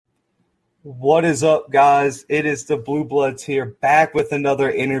What is up, guys? It is the Blue Bloods here, back with another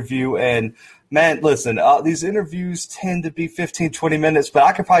interview. And, man, listen, these interviews tend to be 15, 20 minutes, but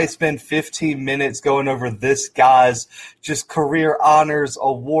I could probably spend 15 minutes going over this guy's just career honors,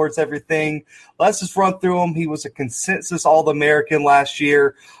 awards, everything. Let's just run through him. He was a consensus All-American last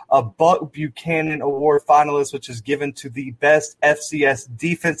year, a Buck Buchanan Award finalist, which is given to the best FCS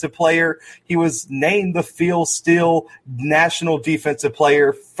defensive player. He was named the Phil Steele National Defensive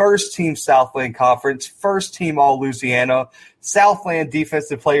Player, first team Southland Conference, first team All-Louisiana, Southland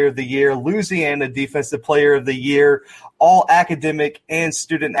Defensive Player of the Year, Louisiana Defensive Player of the Year, All-Academic and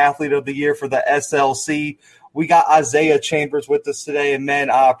Student Athlete of the Year for the SLC. We got Isaiah Chambers with us today, and, man,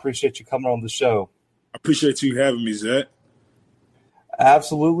 I appreciate you coming on the show. I appreciate you having me, Zach.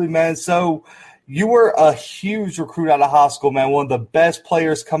 Absolutely, man. So you were a huge recruit out of high school, man, one of the best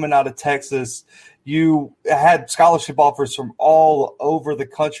players coming out of Texas. You had scholarship offers from all over the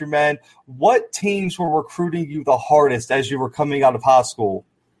country, man. What teams were recruiting you the hardest as you were coming out of high school?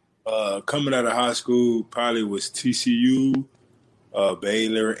 Coming out of high school probably was TCU,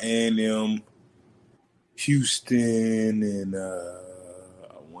 Baylor, A&M, Houston, and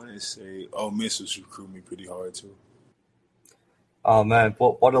I want to say Ole Miss was recruiting me pretty hard too. Oh, man,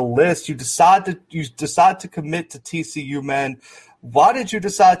 what a list. You decide to commit to TCU, man. Why did you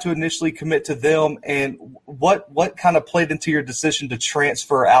decide to initially commit to them, and what kind of played into your decision to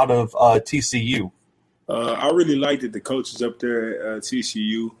transfer out of TCU? I really liked it. The coaches up there at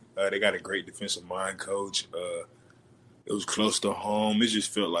TCU, they got a great defensive mind coach. It was close to home. It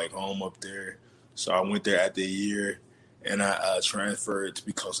just felt like home up there. So I went there after a year, and I transferred to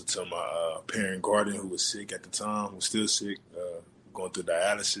be closer to my parent guardian, who was sick at the time, was still sick, going through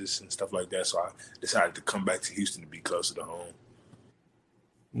dialysis and stuff like that. So I decided to come back to Houston to be closer to home.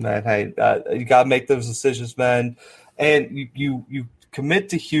 Man, hey, you got to make those decisions, man. And you commit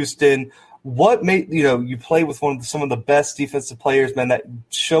to Houston. What made you play with some of the best defensive players, man, that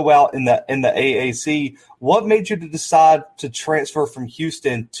show out in the AAC? What made you to decide to transfer from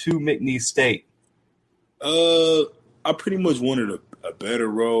Houston to McNeese State? I pretty much wanted a better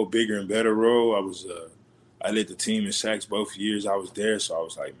role, bigger and better role. I led the team in sacks both years I was there, so I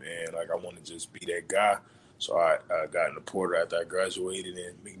was like, man, I want to just be that guy. So I got in the portal after I graduated,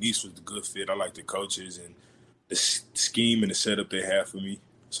 and McNeese was the good fit. I liked the coaches and the scheme and the setup they had for me.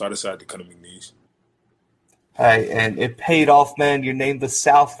 So I decided to come to McNeese. Hey, and it paid off, man. You're named the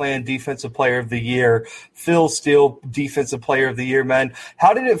Southland Defensive Player of the Year, Phil Steele Defensive Player of the Year, man.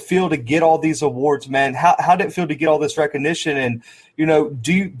 How did it feel to get all these awards, man? How did it feel to get all this recognition? And, do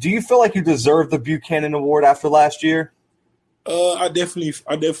you feel like you deserve the Buchanan Award after last year? It definitely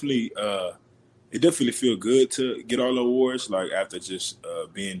feel good to get all the awards, like after just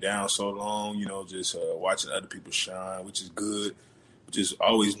being down so long, just watching other people shine, which is good. Just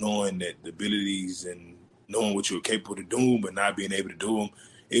always knowing that the abilities and knowing what you were capable of doing, but not being able to do them.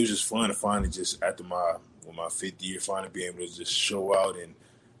 It was just fun to finally just after my fifth year, finally being able to just show out and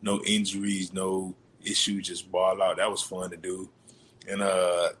no injuries, no issues, just ball out. That was fun to do. And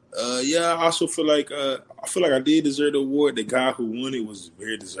I also feel like I did deserve the award. The guy who won it was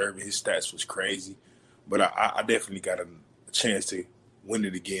very deserving. His stats was crazy, but I definitely got a chance to win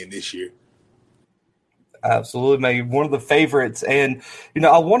it again this year. Absolutely, man. You're one of the favorites. And,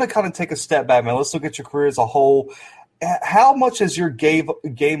 I want to kind of take a step back, man. Let's look at your career as a whole. How much has your game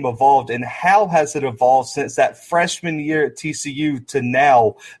evolved, and how has it evolved since that freshman year at TCU to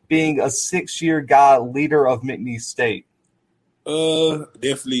now being a 6-year guy, leader of McNeese State?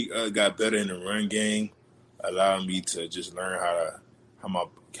 Definitely got better in the run game, allowing me to just learn how my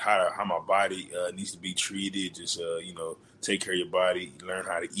body needs to be treated. Just take care of your body, learn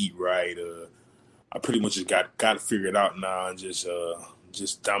how to eat right. I pretty much just got it figured out now, and just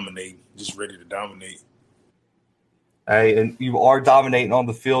dominate, just ready to dominate. Hey, and you are dominating on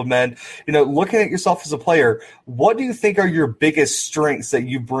the field, man. Looking at yourself as a player, what do you think are your biggest strengths that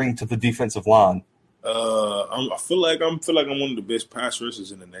you bring to the defensive line? I feel like I'm one of the best pass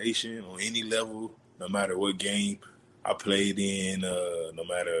rushers in the nation on any level, no matter what game I played in, no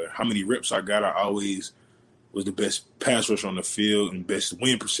matter how many reps I got. I always was the best pass rusher on the field and best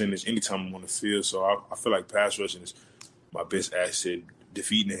win percentage anytime I'm on the field. So I feel like pass rushing is my best asset,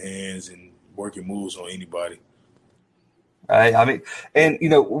 defeating the hands and working moves on anybody. Right. I mean, and,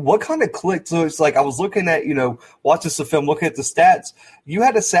 what kind of clicked? So it's like I was looking at, watching some film, looking at the stats. You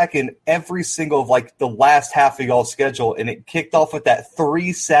had a sack in every single of the last half of y'all's schedule, and it kicked off with that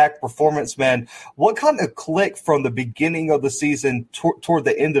 3-sack performance, man. What kind of click from the beginning of the season toward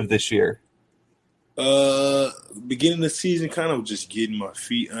the end of this year? Beginning of the season, kind of just getting my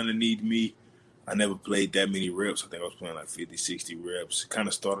feet underneath me. I never played that many reps. I think I was playing like 50, 60 reps. Kind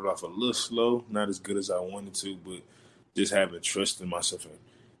of started off a little slow, not as good as I wanted to, but just having trust in myself and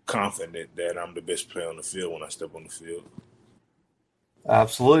confident that I'm the best player on the field when I step on the field.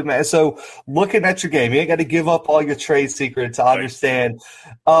 Absolutely, man. So looking at your game, you ain't got to give up all your trade secrets. I Like, understand.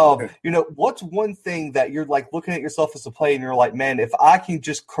 What's one thing that you're like looking at yourself as a player and you're like, man, if I can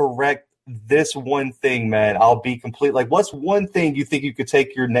just correct this one thing, man, I'll be complete. Like, what's one thing you think you could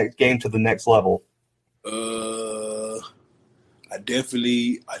take your next game to the next level? I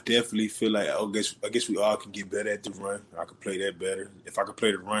definitely feel like I guess we all can get better at the run. I could play that better. If I could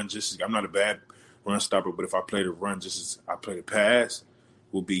play the run just as I'm not a bad run stopper, but if I play the run just as I play the pass,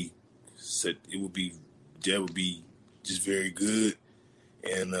 would be that would be just very good.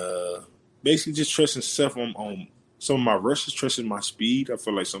 And basically just trusting self on some of my rushes, trusting my speed. I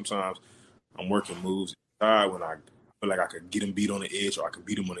feel like sometimes I'm working moves inside when I feel like I could get him beat on the edge or I could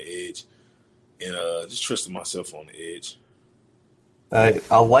beat him on the edge. And just trusting myself on the edge.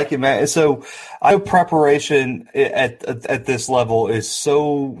 I like it, man. And so I know preparation at this level is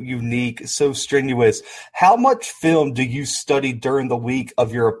so unique, so strenuous. How much film do you study during the week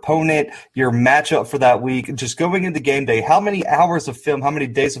of your opponent, your matchup for that week, just going into game day? How many hours of film, how many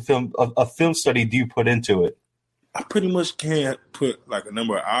days of film study do you put into it? I pretty much can't put like a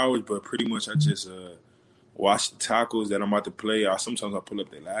number of hours, but pretty much I just watch the tackles that I'm about to play. Sometimes I pull up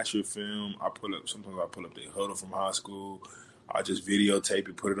their last year film. Sometimes I pull up their huddle from high school. I just videotape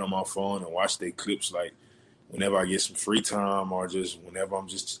it, put it on my phone, and watch their clips. Like whenever I get some free time, or just whenever I'm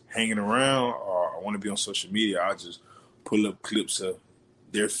just hanging around, or I want to be on social media, I just pull up clips of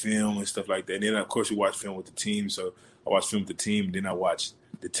their film and stuff like that. And then of course we watch film with the team. So I watch film with the team, and then I watch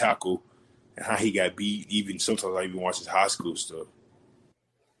the tackle and how he got beat. Even sometimes I even watch his high school stuff.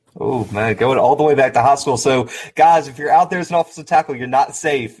 Oh, man, going all the way back to high school. So, guys, if you're out there as an offensive tackle, you're not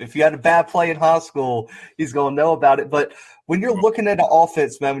safe. If you had a bad play in high school, he's going to know about it. But when you're looking at an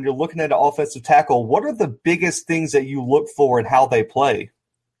offense, man, when you're looking at an offensive tackle, what are the biggest things that you look for in how they play?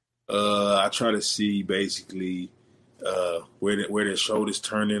 I try to see basically where their shoulders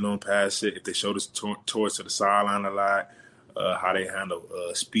turn in on pass it, if their shoulders towards to the sideline a lot, how they handle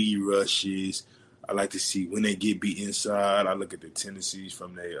speed rushes. I like to see when they get beat inside. I look at the tendencies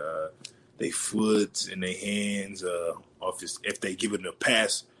from their foot and their hands. If they give it a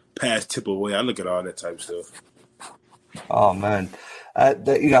pass tip away, I look at all that type of stuff. Oh, man.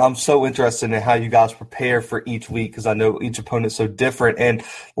 I'm so interested in how you guys prepare for each week because I know each opponent's so different. And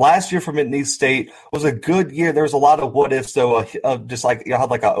last year for McNeese State was a good year. There was a lot of what ifs, though. Just like you had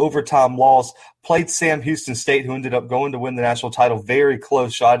like an overtime loss. Played Sam Houston State, who ended up going to win the national title very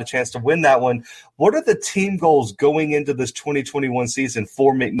close. So I had a chance to win that one. What are the team goals going into this 2021 season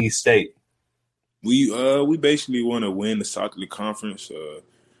for McNeese State? We basically want to win the Southland Conference.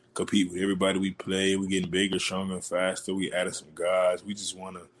 Compete with everybody we play. We're getting bigger, stronger, and faster. We added some guys. We just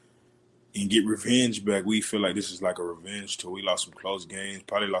want to get revenge back. We feel like this is like a revenge tour. We lost some close games,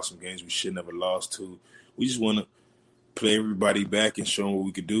 probably lost some games we should never lost to. We just want to play everybody back and show them what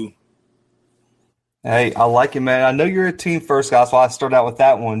we could do. Hey, I like it, man. I know you're a team first guy, so I started out with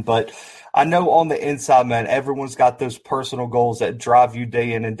that one. But I know on the inside, man, everyone's got those personal goals that drive you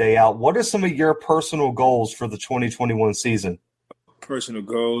day in and day out. What are some of your personal goals for the 2021 season? Personal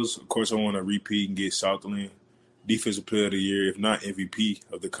goals, of course, I want to repeat and get Southland Defensive Player of the Year, if not MVP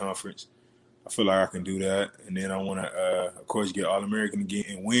of the conference. I feel like I can do that. And then I want to, of course, get All-American again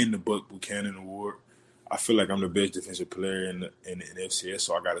and win the Buck Buchanan Award. I feel like I'm the best defensive player in the FCS,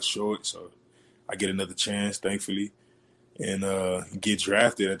 so I got to show it. So I get another chance, thankfully, and get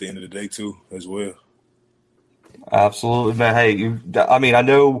drafted at the end of the day, too, as well. Absolutely, man. Hey, I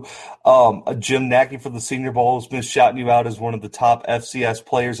know Jim Nackey for the Senior Bowl has been shouting you out as one of the top FCS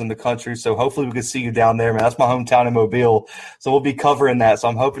players in the country. So hopefully we can see you down there, man. That's my hometown in Mobile, so we'll be covering that. So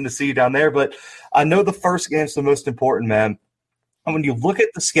I'm hoping to see you down there. But I know the first game's the most important, man. And when you look at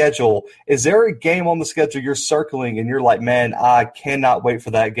the schedule, is there a game on the schedule you're circling and you're like, man, I cannot wait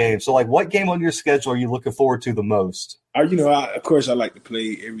for that game? So, like, what game on your schedule are you looking forward to the most? Of course, I like to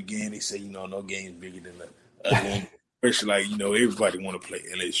play every game. They say, no game bigger than the other one. Especially, everybody want to play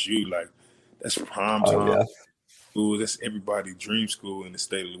LSU. Like, that's prime time. Oh, yeah. School. That's everybody's dream school in the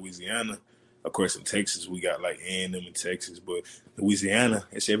state of Louisiana. Of course, in Texas, we got, like, A&M in Texas. But Louisiana,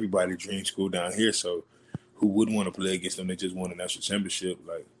 it's everybody's dream school down here. So, who wouldn't want to play against them? They just won a national championship.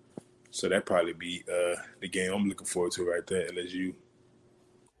 So that'd probably be the game I'm looking forward to right there, LSU.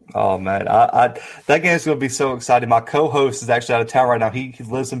 Oh, man. That game's going to be so exciting. My co-host is actually out of town right now. He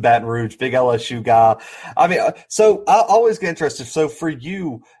lives in Baton Rouge, big LSU guy. So I always get interested. So for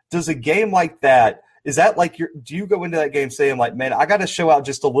you, does a game like that, is that like do you go into that game saying like, man, I got to show out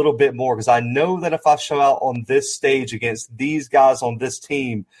just a little bit more because I know that if I show out on this stage against these guys on this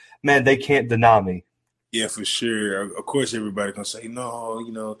team, man, they can't deny me. Yeah, for sure. Of course, everybody gonna say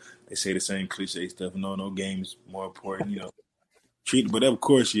no. They say the same cliche stuff. No, no game is more important. But of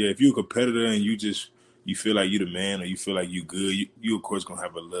course, yeah. If you're a competitor and you feel like you the man or you feel like you good, you of course gonna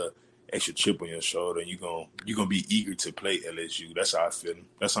have a little extra chip on your shoulder and you're gonna be eager to play LSU. That's how I feel.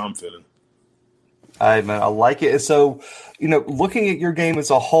 That's how I'm feeling. All right, man, I like it. And so, looking at your game as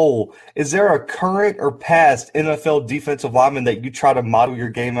a whole, is there a current or past NFL defensive lineman that you try to model your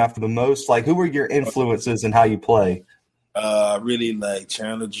game after the most? Like, who are your influences in how you play? I really like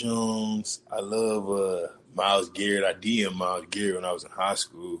Chandler Jones. I love Myles Garrett. I DM Myles Garrett when I was in high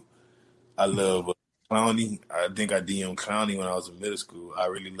school. I love Clowney. I think I DM Clowney when I was in middle school. I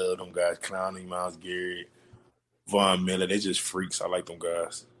really love them guys. Clowney, Myles Garrett, Von Miller. They just freaks. I like them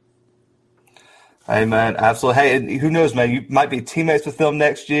guys. Hey man, absolutely. Hey, and who knows, man? You might be teammates with them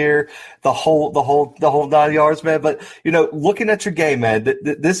next year. The whole 9 yards, man. But looking at your game, man,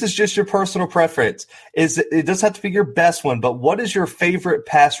 this is just your personal preference. It doesn't have to be your best one, but what is your favorite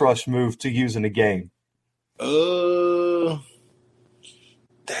pass rush move to use in a game?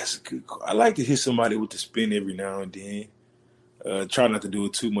 That's a good call. I like to hit somebody with the spin every now and then. Try not to do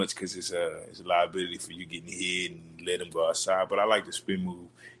it too much because it's a liability for you getting hit and let them go outside. But I like the spin move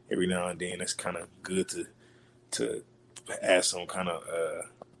every now and then. That's kind of good to add some kind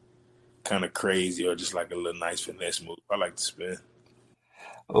of crazy or just like a little nice finesse move. I like to spin.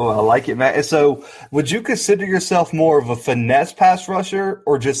 Oh, I like it, man. And so would you consider yourself more of a finesse pass rusher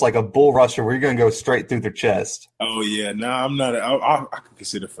or just like a bull rusher where you're going to go straight through their chest? Oh, yeah. No, I'm not. I could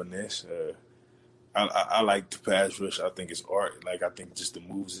consider finesse. I like the pass rush. I think it's art. Like, I think just the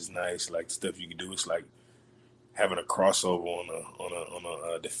moves is nice. Like, the stuff you can do. It's like having a crossover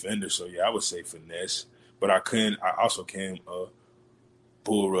on a defender. So, yeah, I would say finesse. But I also can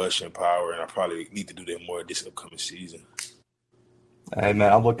bull rush and power, and I probably need to do that more this upcoming season. Hey,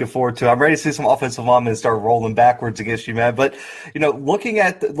 man, I'm looking forward to it. I'm ready to see some offensive linemen start rolling backwards against you, man. But, looking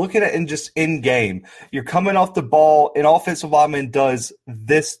at in just in game, you're coming off the ball, an offensive lineman does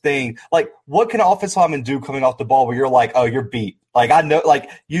this thing. Like, what can an offensive lineman do coming off the ball where you're like, oh, you're beat? Like, I know, like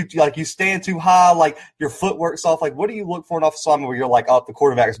you stand too high, like your footwork's off. Like, what do you look for in offensive lineman where you're like, oh, the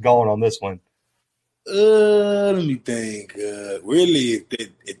quarterback's going on this one? Let me think. Really,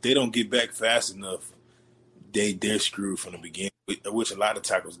 if they don't get back fast enough, they're screwed from the beginning, which a lot of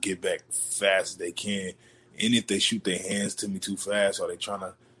tackles get back fast as they can. And if they shoot their hands to me too fast or they trying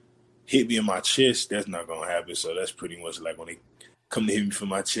to hit me in my chest, that's not going to happen. So that's pretty much like when they come to hit me from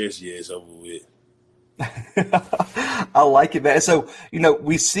my chest, yeah, it's over with. I like it, man. So,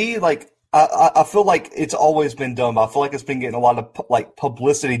 we see like, I feel like it's always been done, but I feel like it's been getting a lot of like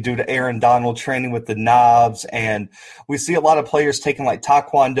publicity due to Aaron Donald training with the knobs, and we see a lot of players taking like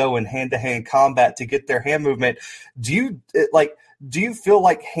taekwondo and hand-to-hand combat to get their hand movement. Do you feel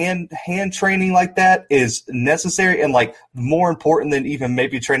like hand training like that is necessary and like more important than even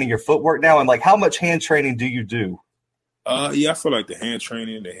maybe training your footwork now? And like, how much hand training do you do? Yeah, I feel like the hand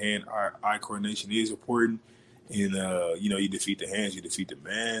training, the hand-eye coordination is important. And, you defeat the hands, you defeat the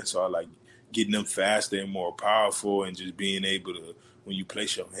man. So I like getting them faster and more powerful and just being able to, when you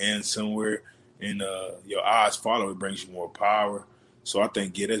place your hands somewhere and your eyes follow, it brings you more power. So I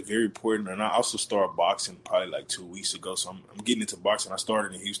think, yeah, that's very important. And I also started boxing probably like 2 weeks ago. So I'm getting into boxing. I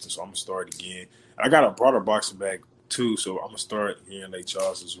started in Houston, so I'm going to start again. And I got a broader boxing bag too, so I'm going to start here in Lake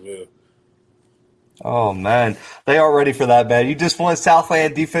Charles as well. Oh, man. They are ready for that, man. You just won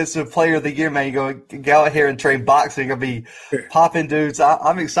Southland Defensive Player of the Year, man. You're going to go out here and train boxing. You're going to be popping dudes.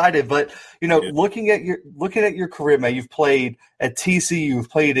 I'm excited. But, looking at your career, man, you've played at TCU,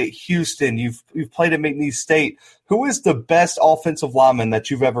 you've played at Houston, you've played at McNeese State. Who is the best offensive lineman that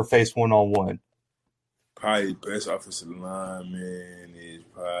you've ever faced one-on-one? Probably the best offensive lineman is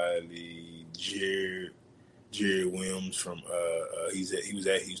probably Jared Williams from he was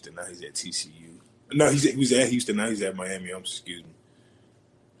at Houston, now he's at TCU. No, he was at Houston. Now he's at Miami. Excuse me.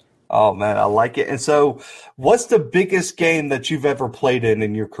 Oh, man, I like it. And so what's the biggest game that you've ever played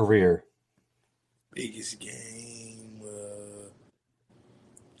in your career? Biggest game?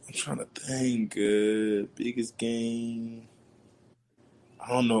 I'm trying to think. Biggest game?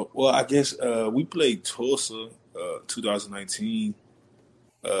 I don't know. Well, I guess we played Tulsa 2019.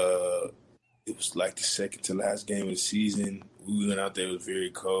 It was like the second to last game of the season. We went out there. It was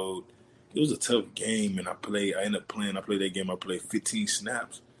very cold. It was a tough game, and I ended up playing. I played that game. I played 15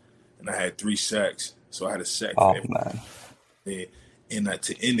 snaps, and I had 3 sacks. So I had a sack for every man. And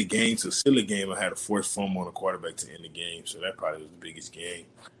to end the game, to seal the game, I had a forced fumble on the quarterback to end the game. So that probably was the biggest game.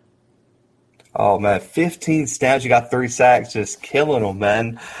 Oh man, 15 snaps, you got 3 sacks, just killing them,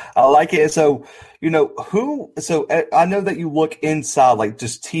 man. I like it. So, I know that you look inside, like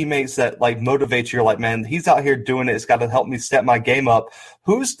just teammates that like motivate you. You're like, man, he's out here doing it. It's got to help me step my game up.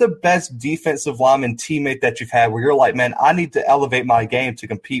 Who's the best defensive lineman teammate that you've had where you're like, man, I need to elevate my game to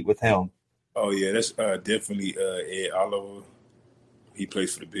compete with him? Oh yeah, that's definitely Ed Oliver. He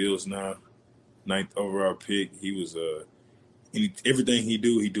plays for the Bills now. Ninth overall pick. He was everything he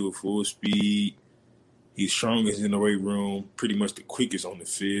do at full speed. He's strongest in the weight room, pretty much the quickest on the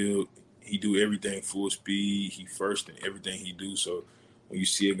field. He do everything full speed. He first in everything he do. So when you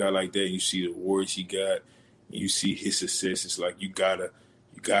see a guy like that, you see the awards he got, and you see his success. It's like you gotta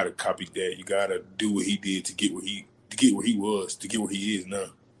copy that. You gotta do what he did to get where he is now.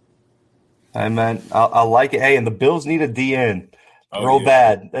 Hey, man, I like it. Hey, and the Bills need a DN Oh real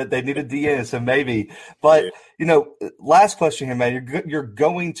yeah, bad. They need a DN, so maybe. But, yeah. last question here, man. You're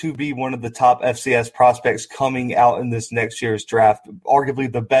going to be one of the top FCS prospects coming out in this next year's draft,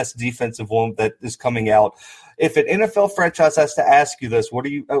 arguably the best defensive one that is coming out. If an NFL franchise has to ask you this,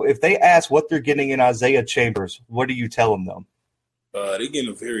 if they ask what they're getting in Isaiah Chambers, what are you telling them? They're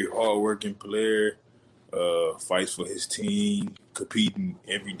getting a very hardworking player. Fights for his team, competing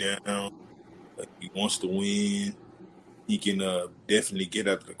every down. He wants to win. He can definitely get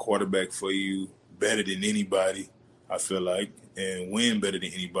after the quarterback for you better than anybody, I feel like, and win better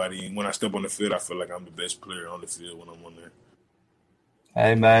than anybody. And when I step on the field, I feel like I'm the best player on the field when I'm on there.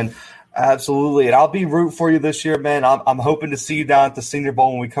 Hey, man, absolutely. And I'll be rooting for you this year, man. I'm hoping to see you down at the Senior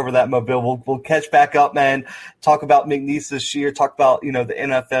Bowl when we cover that Mobile. We'll catch back up, man, talk about McNeese this year, talk about, the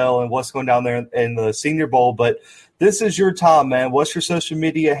NFL and what's going down there in the Senior Bowl. But this is your time, man. What's your social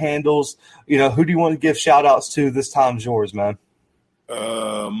media handles? Who do you want to give shout-outs to? This time's yours, man.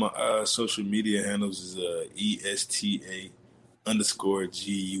 My social media handles is ESTA_GUAPO.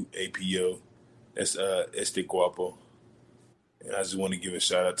 That's Este Guapo. And I just want to give a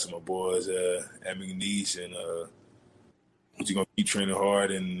shout out to my boys at McNeese, and we're just gonna keep training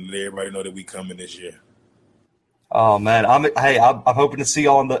hard and let everybody know that we coming this year. Oh man, I'm hoping to see you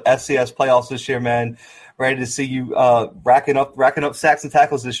all in the FCS playoffs this year, man. Ready to see you racking up sacks and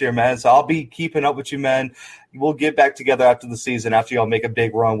tackles this year, man. So I'll be keeping up with you, man. We'll get back together after the season, after y'all make a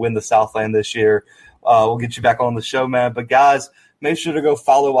big run, win the Southland this year. We'll get you back on the show, man. But guys, make sure to go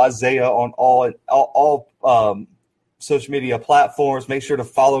follow Isaiah on all social media platforms. Make sure to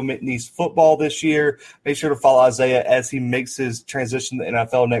follow McNeese football this year. Make sure to follow Isaiah as he makes his transition to the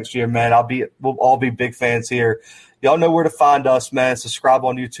NFL next year, man. We'll all be big fans here. Y'all know where to find us, man. Subscribe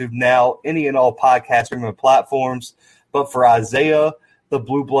on YouTube now, any and all podcast streaming platforms. But for Isaiah, the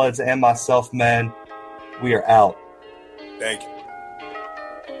Blue Bloods, and myself, man, we are out. Thank you.